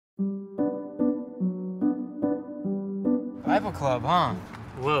Bible club, huh?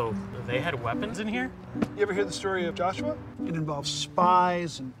 Whoa, they had weapons in here? You ever hear the story of Joshua? It involves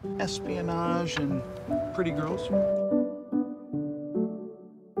spies and espionage and pretty girls.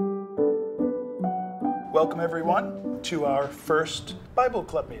 Welcome, everyone, to our first Bible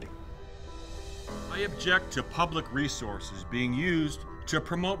club meeting. I object to public resources being used to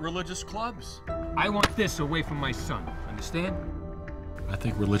promote religious clubs. I want this away from my son, understand? I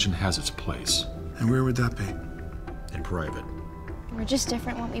think religion has its place. And where would that be? In private. We're just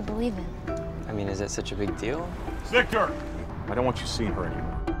different what we believe in. I mean, is it such a big deal? Victor! I don't want you seeing her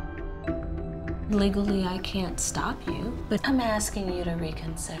anymore. Legally, I can't stop you, but I'm asking you to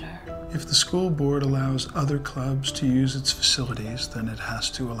reconsider. If the school board allows other clubs to use its facilities, then it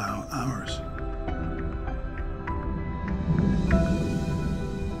has to allow ours.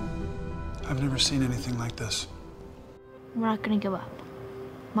 I've never seen anything like this. We're not gonna give up.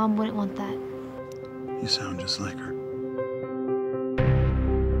 Mom wouldn't want that. You sound just like her.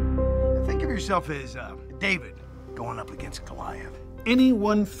 Think of yourself as David going up against Goliath. Any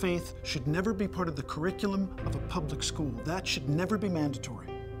one faith should never be part of the curriculum of a public school. That should never be mandatory.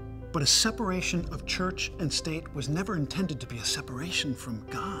 But a separation of church and state was never intended to be a separation from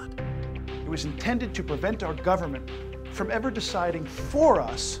God. It was intended to prevent our government from ever deciding for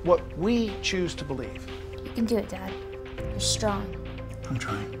us what we choose to believe. You can do it, Dad. You're strong. I'm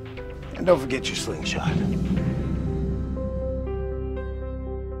trying. And don't forget your slingshot.